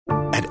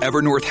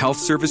Evernorth Health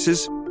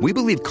Services, we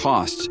believe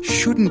costs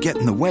shouldn't get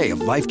in the way of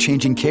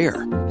life-changing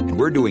care, and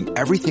we're doing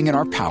everything in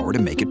our power to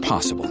make it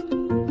possible.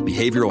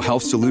 Behavioral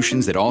health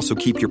solutions that also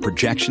keep your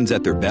projections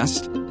at their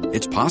best?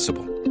 It's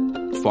possible.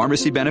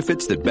 Pharmacy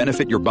benefits that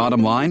benefit your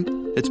bottom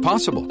line? It's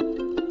possible.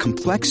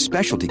 Complex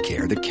specialty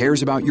care that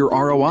cares about your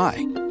ROI?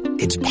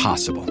 It's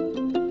possible.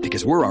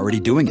 Because we're already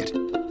doing it.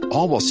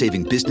 All while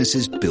saving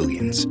businesses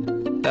billions.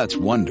 That's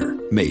Wonder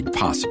made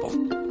possible.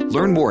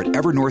 Learn more at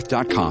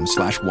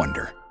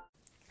evernorth.com/wonder.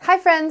 Hi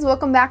friends,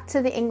 welcome back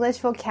to the English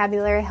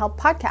Vocabulary Help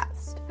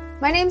Podcast.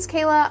 My name's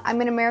Kayla,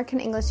 I'm an American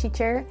English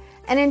teacher,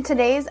 and in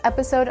today's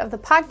episode of the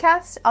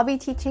podcast, I'll be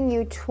teaching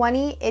you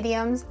 20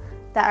 idioms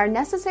that are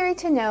necessary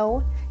to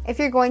know if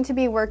you're going to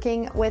be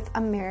working with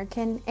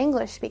American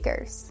English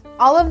speakers.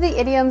 All of the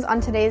idioms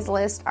on today's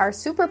list are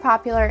super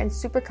popular and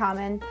super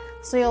common,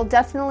 so you'll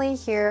definitely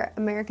hear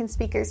American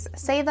speakers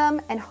say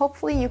them, and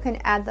hopefully you can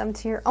add them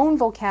to your own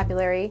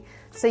vocabulary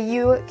so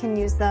you can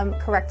use them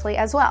correctly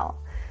as well.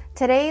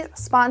 Today's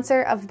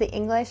sponsor of the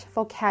English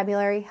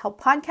Vocabulary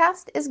Help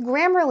Podcast is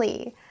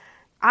Grammarly.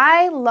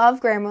 I love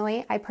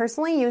Grammarly. I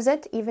personally use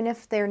it, even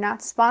if they're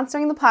not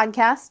sponsoring the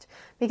podcast,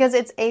 because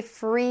it's a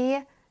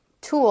free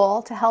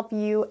tool to help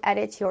you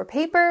edit your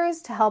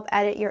papers, to help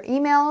edit your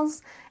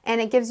emails, and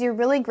it gives you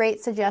really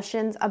great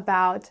suggestions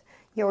about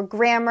your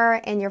grammar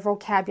and your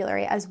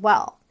vocabulary as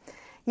well.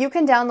 You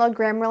can download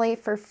Grammarly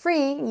for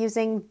free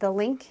using the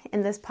link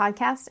in this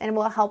podcast, and it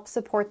will help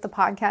support the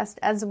podcast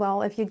as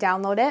well if you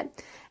download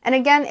it. And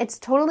again, it's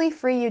totally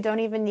free. You don't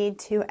even need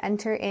to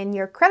enter in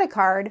your credit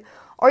card,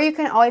 or you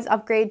can always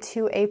upgrade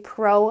to a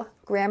pro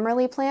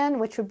Grammarly plan,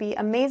 which would be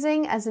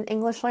amazing as an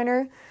English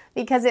learner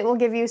because it will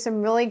give you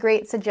some really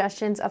great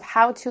suggestions of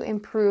how to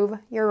improve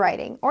your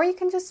writing. Or you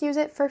can just use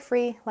it for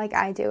free like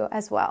I do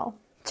as well.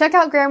 Check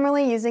out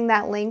Grammarly using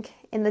that link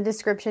in the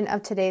description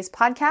of today's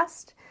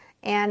podcast,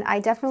 and I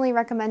definitely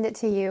recommend it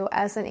to you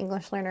as an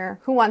English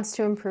learner who wants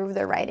to improve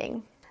their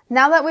writing.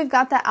 Now that we've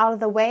got that out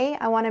of the way,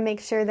 I want to make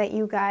sure that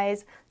you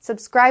guys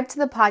subscribe to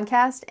the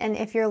podcast, and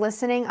if you're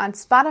listening on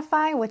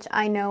Spotify, which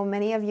I know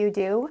many of you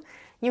do,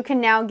 you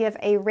can now give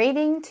a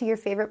rating to your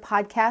favorite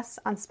podcasts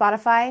on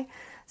Spotify.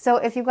 So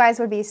if you guys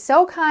would be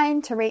so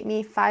kind to rate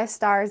me 5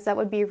 stars, that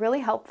would be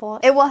really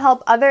helpful. It will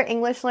help other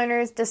English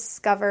learners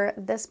discover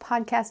this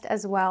podcast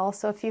as well.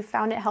 So if you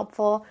found it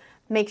helpful,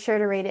 make sure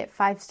to rate it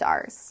 5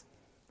 stars.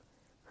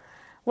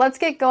 Let's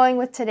get going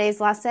with today's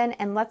lesson,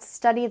 and let's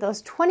study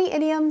those 20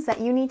 idioms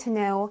that you need to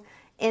know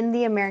in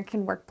the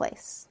American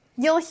workplace.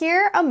 You'll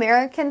hear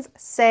Americans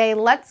say,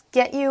 let's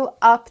get you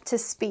up to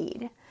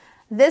speed.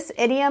 This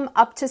idiom,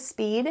 up to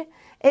speed,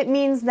 it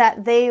means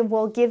that they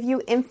will give you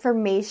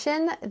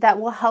information that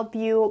will help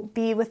you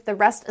be with the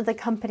rest of the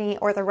company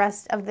or the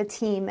rest of the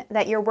team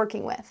that you're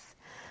working with.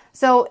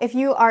 So if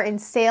you are in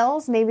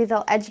sales, maybe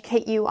they'll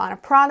educate you on a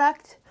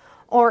product.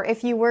 Or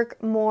if you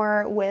work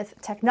more with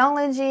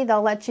technology,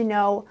 they'll let you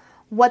know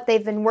what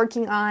they've been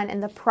working on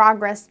and the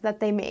progress that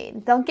they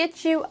made. They'll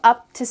get you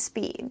up to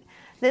speed.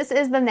 This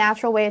is the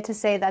natural way to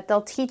say that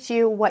they'll teach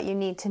you what you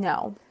need to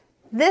know.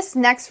 This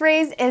next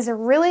phrase is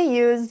really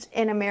used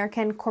in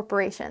American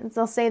corporations.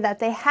 They'll say that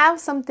they have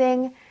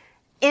something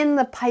in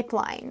the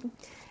pipeline.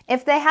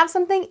 If they have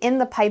something in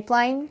the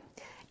pipeline,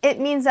 it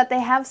means that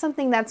they have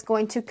something that's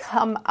going to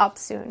come up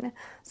soon.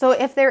 So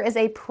if there is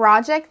a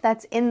project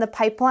that's in the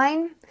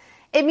pipeline,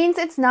 it means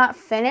it's not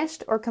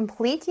finished or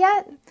complete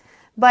yet,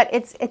 but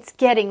it's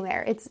getting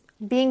there. It's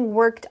being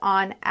worked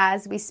on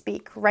as we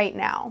speak right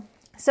now.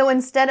 So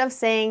instead of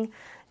saying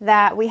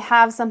that we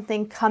have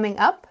something coming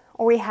up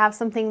or we have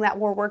something that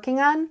we're working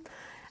on,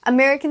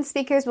 American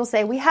speakers will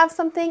say we have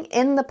something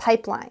in the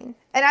pipeline.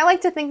 And I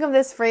like to think of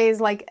this phrase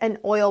like an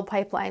oil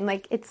pipeline,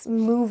 like it's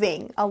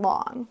moving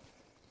along.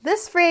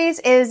 This phrase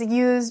is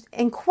used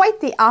in quite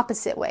the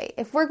opposite way.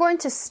 If we're going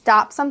to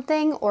stop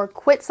something or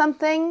quit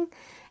something,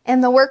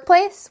 in the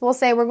workplace, we'll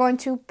say we're going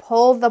to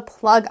pull the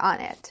plug on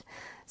it.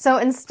 So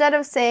instead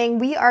of saying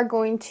we are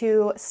going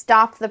to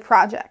stop the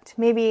project,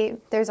 maybe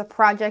there's a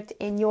project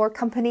in your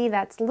company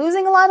that's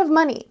losing a lot of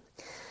money,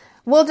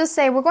 we'll just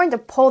say we're going to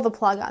pull the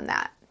plug on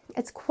that.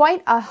 It's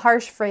quite a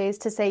harsh phrase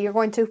to say you're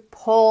going to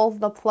pull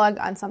the plug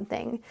on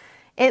something.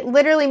 It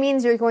literally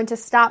means you're going to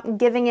stop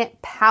giving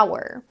it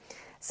power.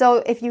 So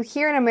if you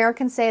hear an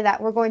American say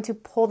that we're going to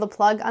pull the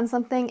plug on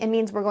something, it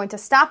means we're going to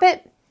stop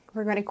it.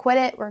 We're going to quit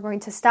it. We're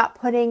going to stop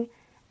putting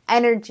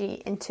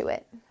energy into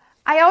it.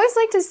 I always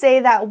like to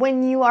say that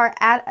when you are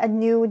at a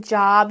new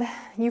job,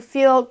 you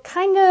feel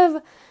kind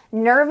of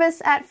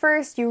nervous at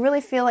first. You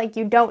really feel like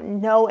you don't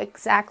know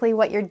exactly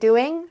what you're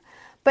doing.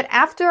 But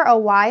after a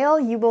while,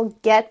 you will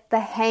get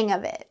the hang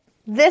of it.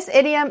 This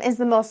idiom is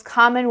the most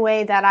common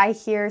way that I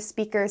hear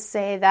speakers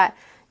say that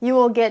you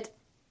will get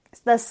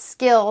the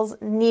skills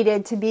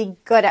needed to be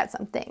good at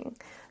something.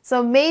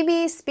 So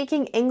maybe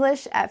speaking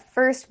English at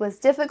first was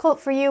difficult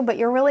for you, but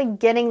you're really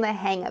getting the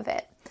hang of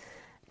it.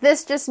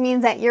 This just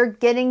means that you're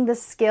getting the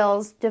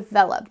skills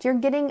developed. You're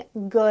getting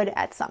good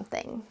at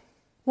something.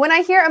 When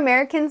I hear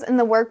Americans in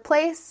the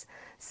workplace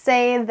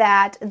say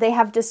that they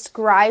have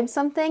described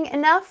something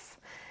enough,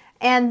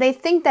 and they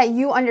think that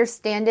you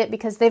understand it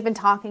because they've been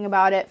talking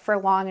about it for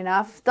long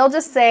enough, they'll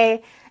just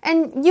say,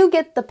 and you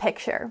get the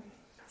picture.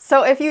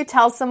 So if you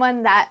tell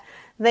someone that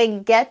they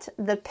get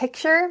the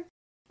picture,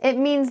 it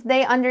means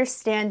they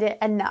understand it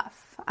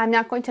enough. I'm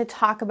not going to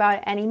talk about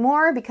it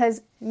anymore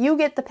because you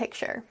get the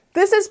picture.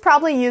 This is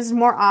probably used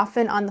more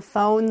often on the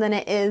phone than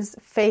it is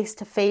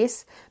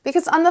face-to-face,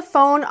 because on the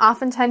phone,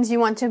 oftentimes you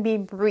want to be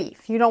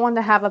brief. You don't want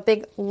to have a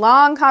big,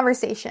 long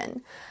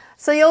conversation.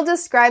 So you'll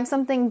describe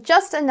something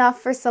just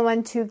enough for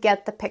someone to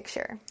get the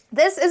picture.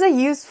 This is a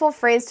useful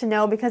phrase to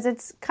know because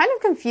it's kind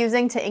of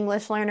confusing to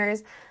English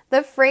learners.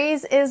 The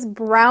phrase is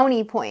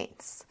brownie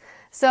points.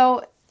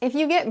 So if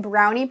you get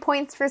brownie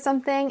points for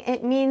something,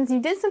 it means you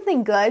did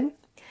something good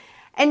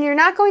and you're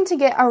not going to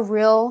get a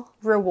real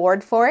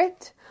reward for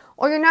it,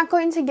 or you're not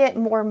going to get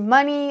more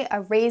money,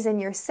 a raise in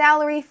your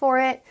salary for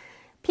it.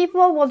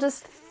 People will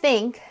just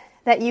think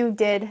that you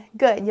did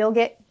good. You'll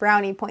get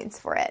brownie points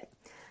for it.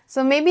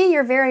 So maybe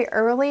you're very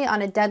early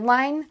on a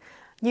deadline.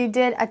 You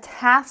did a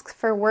task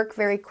for work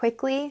very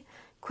quickly,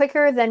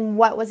 quicker than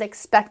what was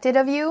expected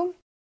of you.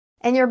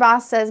 And your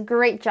boss says,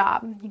 great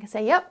job. You can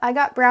say, yep, I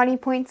got brownie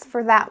points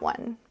for that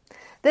one.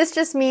 This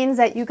just means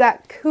that you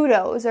got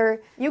kudos,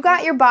 or you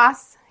got your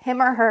boss,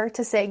 him or her,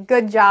 to say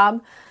good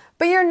job,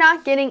 but you're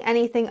not getting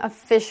anything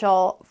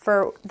official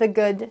for the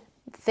good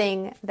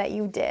thing that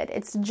you did.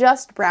 It's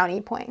just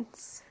brownie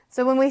points.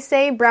 So when we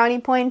say brownie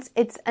points,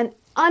 it's an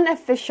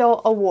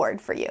unofficial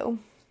award for you.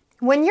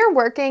 When you're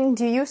working,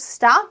 do you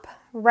stop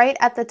right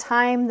at the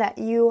time that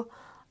you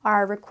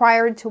are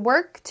required to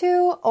work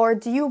to, or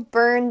do you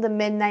burn the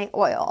midnight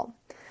oil?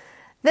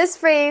 This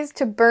phrase,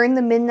 to burn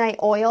the midnight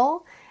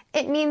oil,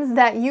 it means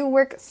that you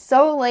work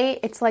so late,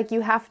 it's like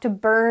you have to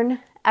burn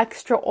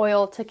extra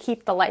oil to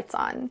keep the lights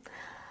on.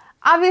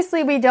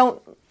 Obviously, we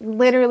don't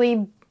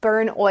literally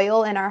burn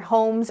oil in our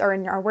homes or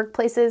in our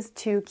workplaces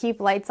to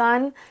keep lights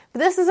on, but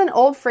this is an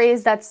old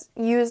phrase that's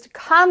used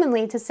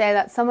commonly to say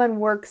that someone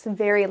works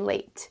very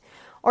late.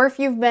 Or if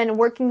you've been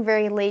working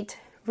very late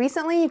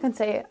recently, you can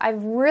say,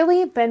 I've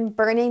really been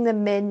burning the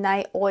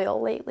midnight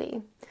oil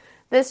lately.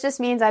 This just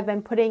means I've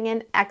been putting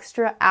in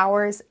extra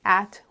hours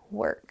at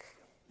work.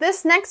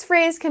 This next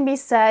phrase can be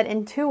said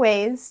in two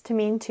ways to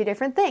mean two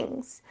different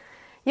things.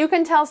 You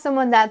can tell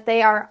someone that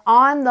they are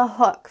on the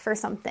hook for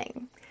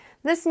something.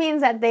 This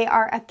means that they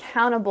are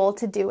accountable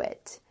to do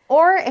it.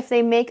 Or if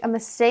they make a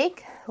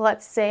mistake,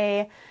 let's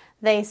say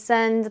they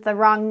send the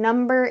wrong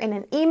number in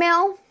an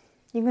email,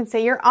 you can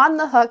say you're on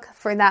the hook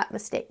for that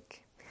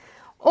mistake.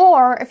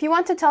 Or if you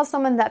want to tell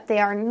someone that they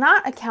are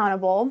not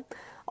accountable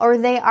or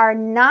they are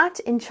not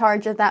in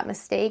charge of that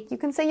mistake, you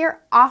can say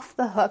you're off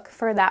the hook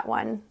for that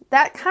one.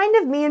 That kind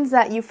of means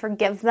that you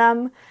forgive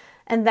them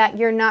and that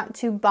you're not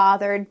too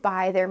bothered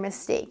by their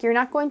mistake. You're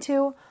not going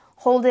to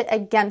hold it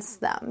against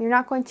them. You're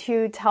not going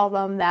to tell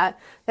them that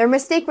their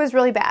mistake was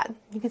really bad.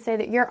 You can say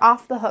that you're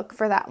off the hook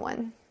for that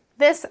one.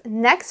 This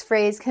next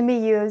phrase can be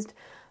used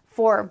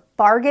for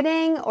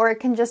bargaining, or it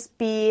can just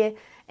be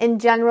in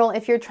general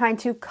if you're trying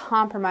to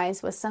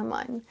compromise with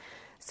someone.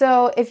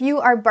 So if you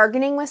are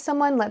bargaining with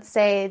someone, let's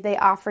say they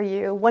offer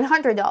you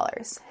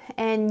 $100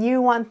 and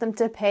you want them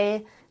to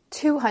pay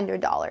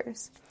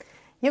 $200.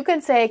 You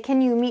can say,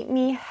 can you meet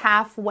me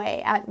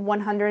halfway at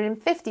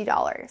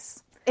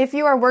 $150? If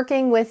you are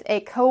working with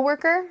a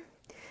coworker,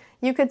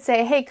 you could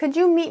say, hey, could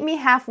you meet me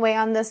halfway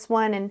on this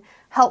one and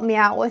help me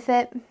out with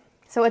it?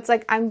 So it's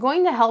like, I'm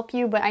going to help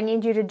you, but I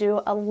need you to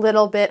do a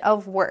little bit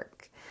of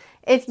work.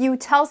 If you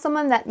tell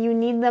someone that you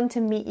need them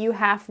to meet you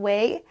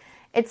halfway,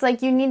 it's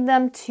like you need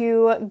them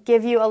to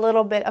give you a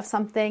little bit of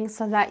something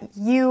so that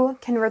you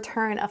can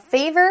return a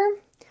favor,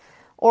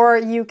 or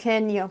you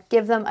can,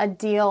 give them a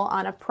deal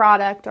on a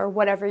product or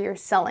whatever you're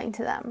selling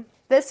to them.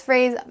 This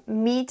phrase,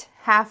 meet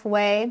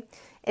halfway,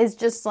 is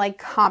just like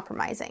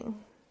compromising.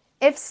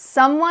 If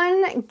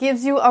someone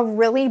gives you a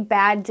really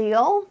bad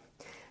deal,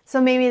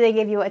 so maybe they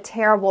give you a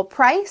terrible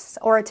price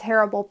or a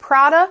terrible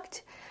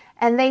product,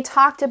 and they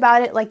talked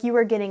about it like you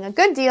were getting a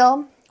good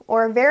deal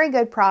or a very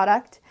good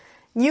product,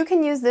 you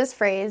can use this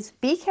phrase,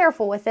 be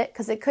careful with it,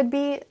 because it could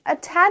be a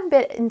tad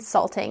bit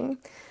insulting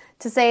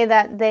to say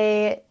that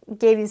they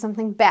gave you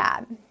something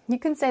bad. You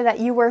can say that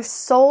you were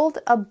sold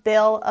a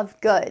bill of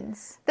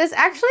goods. This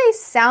actually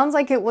sounds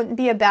like it wouldn't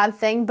be a bad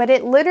thing, but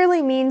it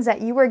literally means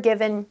that you were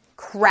given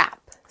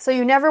crap. So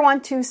you never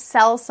want to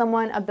sell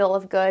someone a bill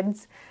of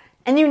goods,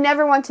 and you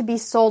never want to be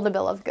sold a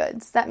bill of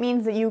goods. That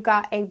means that you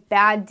got a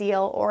bad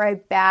deal or a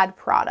bad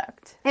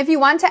product. If you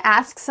want to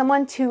ask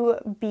someone to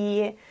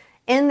be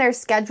in their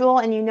schedule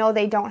and you know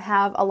they don't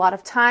have a lot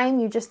of time,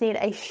 you just need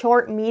a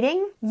short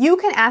meeting, you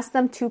can ask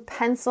them to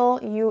pencil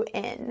you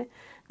in.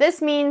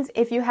 This means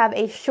if you have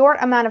a short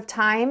amount of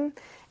time,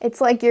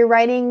 it's like you're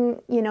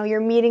writing, your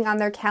meeting on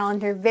their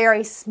calendar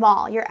very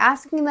small. You're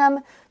asking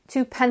them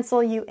to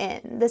pencil you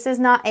in. This is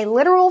not a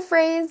literal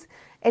phrase,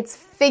 it's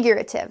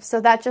figurative. So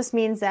that just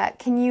means that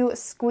can you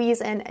squeeze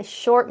in a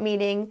short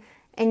meeting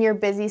in your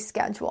busy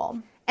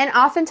schedule? And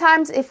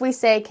oftentimes if we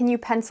say, can you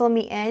pencil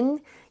me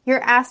in?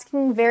 You're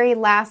asking very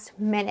last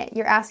minute.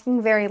 You're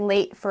asking very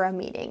late for a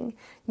meeting.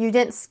 You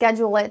didn't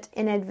schedule it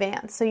in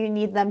advance, so you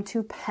need them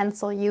to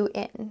pencil you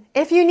in.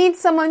 If you need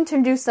someone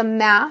to do some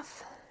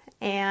math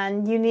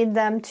and you need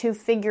them to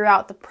figure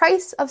out the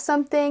price of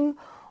something,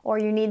 or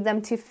you need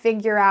them to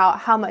figure out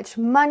how much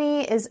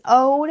money is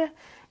owed,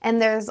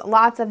 and there's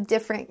lots of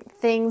different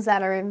things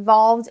that are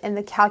involved in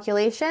the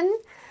calculation,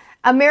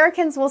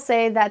 Americans will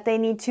say that they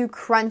need to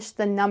crunch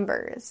the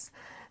numbers.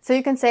 So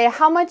you can say,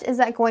 how much is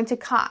that going to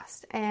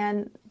cost?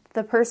 And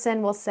the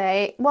person will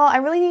say, well, I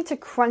really need to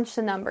crunch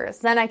the numbers.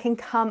 Then I can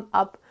come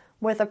up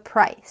with a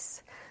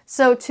price.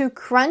 So to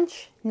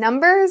crunch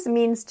numbers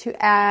means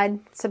to add,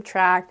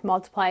 subtract,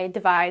 multiply,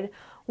 divide,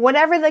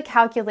 whatever the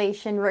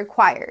calculation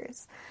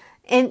requires.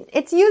 And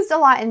it's used a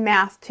lot in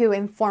math too,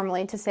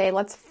 informally, to say,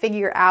 let's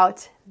figure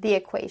out the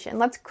equation.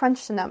 Let's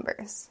crunch the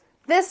numbers.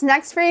 This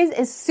next phrase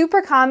is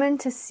super common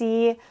to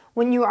see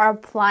when you are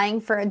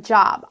applying for a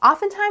job.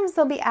 Oftentimes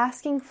they'll be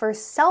asking for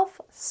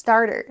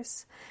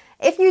self-starters.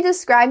 If you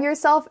describe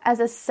yourself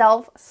as a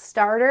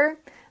self-starter,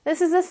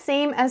 this is the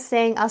same as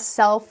saying a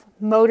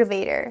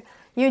self-motivator.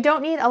 You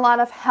don't need a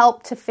lot of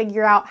help to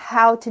figure out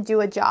how to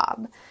do a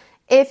job.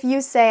 If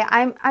you say,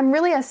 I'm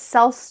really a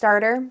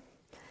self-starter,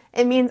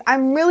 it means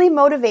I'm really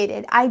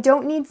motivated. I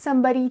don't need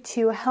somebody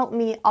to help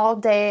me all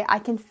day. I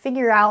can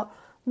figure out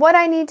what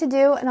I need to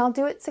do and I'll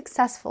do it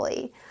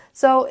successfully.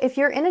 So if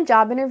you're in a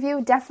job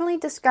interview, definitely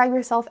describe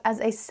yourself as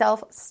a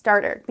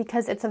self-starter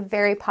because it's a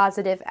very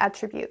positive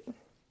attribute.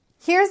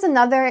 Here's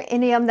another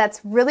idiom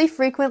that's really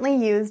frequently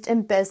used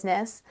in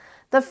business.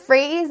 The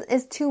phrase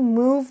is to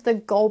move the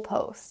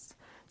goalposts.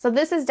 So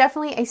this is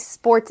definitely a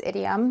sports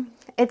idiom.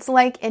 It's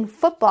like in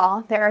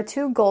football, there are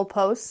 2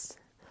 goalposts,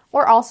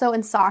 or also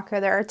in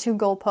soccer, there are 2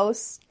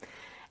 goalposts,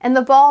 and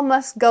the ball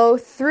must go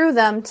through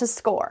them to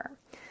score.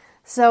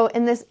 So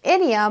in this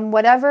idiom,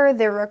 whatever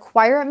the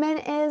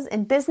requirement is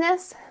in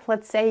business,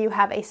 let's say you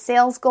have a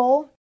sales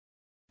goal.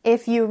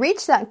 If you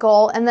reach that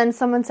goal and then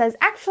someone says,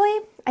 actually,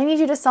 I need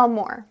you to sell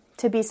more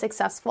to be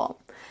successful,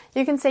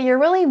 you can say, you're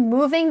really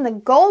moving the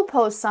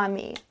goalposts on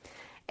me.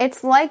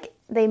 It's like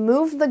they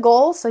moved the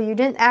goal so you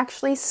didn't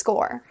actually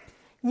score.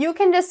 You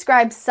can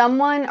describe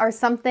someone or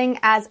something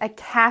as a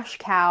cash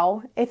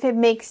cow if it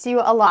makes you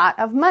a lot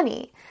of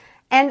money.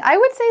 And I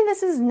would say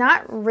this is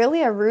not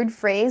really a rude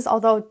phrase,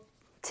 although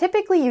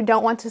typically you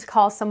don't want to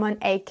call someone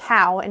a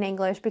cow in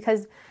English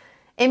because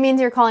it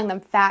means you're calling them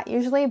fat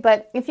usually.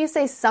 But if you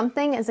say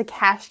something is a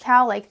cash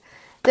cow, like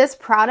this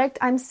product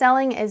I'm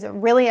selling is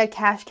really a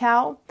cash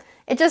cow,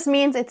 it just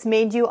means it's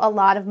made you a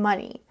lot of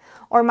money.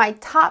 Or my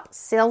top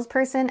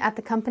salesperson at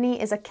the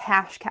company is a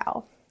cash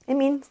cow. It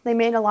means they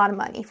made a lot of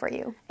money for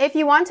you. If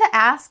you want to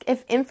ask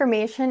if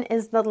information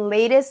is the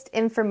latest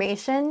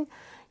information,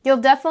 you'll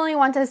definitely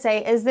want to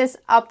say, is this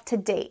up to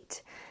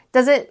date?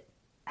 Does it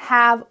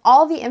have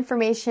all the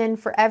information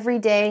for every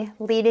day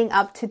leading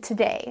up to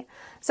today?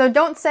 So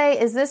don't say,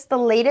 is this the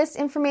latest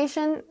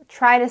information?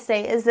 Try to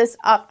say, is this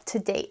up to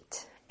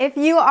date? If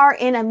you are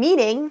in a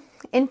meeting,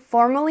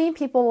 informally,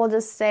 people will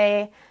just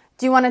say,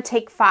 do you want to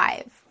take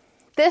 5?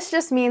 This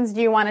just means,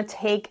 do you want to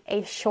take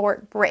a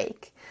short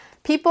break?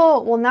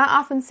 People will not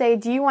often say,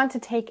 do you want to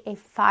take a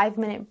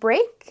 5-minute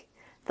break?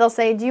 They'll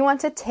say, do you want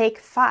to take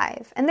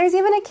 5? And there's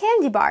even a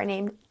candy bar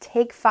named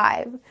Take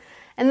 5.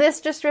 And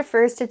this just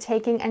refers to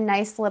taking a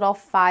nice little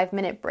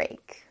 5-minute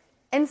break.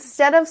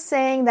 Instead of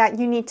saying that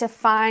you need to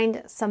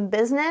find some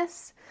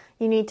business,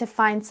 you need to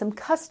find some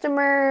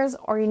customers,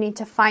 or you need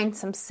to find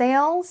some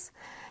sales,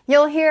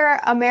 you'll hear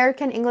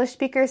American English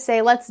speakers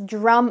say, let's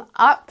drum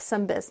up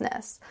some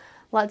business.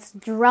 Let's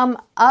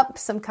drum up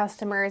some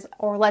customers,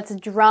 or let's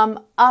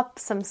drum up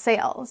some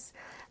sales.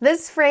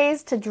 This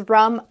phrase, to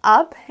drum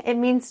up, it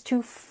means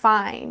to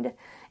find.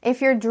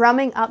 If you're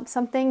drumming up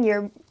something,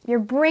 you're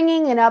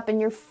bringing it up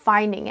and you're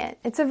finding it.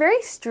 It's a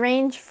very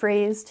strange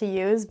phrase to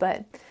use,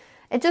 but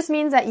it just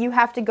means that you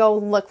have to go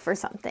look for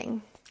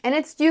something. And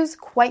it's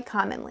used quite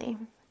commonly.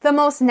 The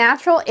most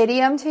natural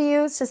idiom to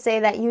use to say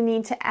that you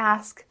need to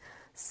ask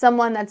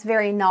someone that's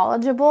very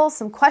knowledgeable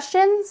some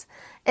questions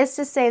is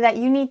to say that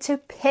you need to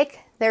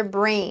pick their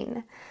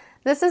brain.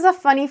 This is a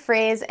funny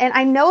phrase, and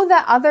I know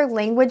that other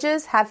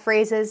languages have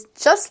phrases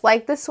just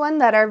like this one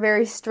that are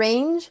very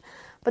strange,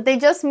 but they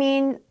just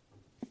mean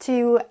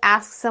to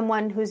ask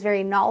someone who's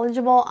very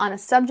knowledgeable on a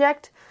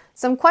subject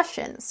some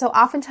questions. So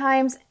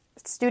oftentimes,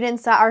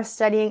 students that are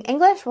studying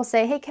English will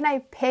say, hey, can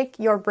I pick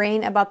your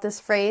brain about this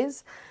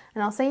phrase?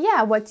 And I'll say,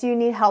 yeah, what do you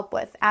need help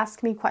with?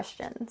 Ask me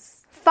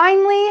questions.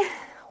 Finally,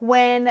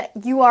 when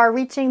you are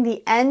reaching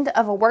the end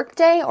of a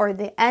workday or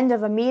the end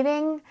of a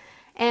meeting,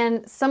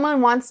 and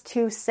someone wants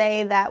to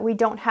say that we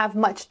don't have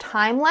much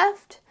time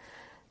left,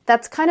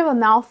 that's kind of a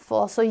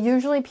mouthful. So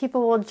usually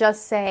people will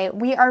just say,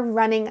 we are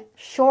running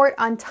short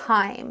on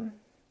time.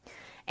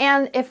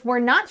 And if we're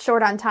not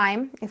short on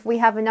time, if we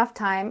have enough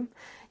time,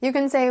 you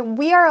can say,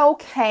 we are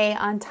okay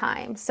on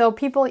time. So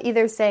people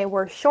either say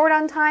we're short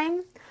on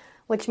time,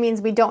 which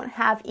means we don't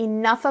have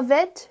enough of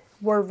it,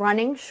 we're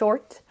running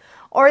short,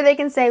 or they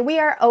can say we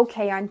are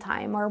okay on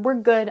time, or we're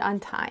good on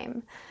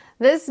time.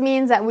 This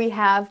means that we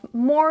have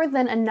more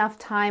than enough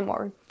time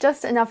or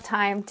just enough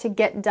time to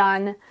get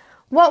done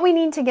what we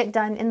need to get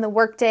done in the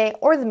workday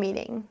or the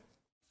meeting.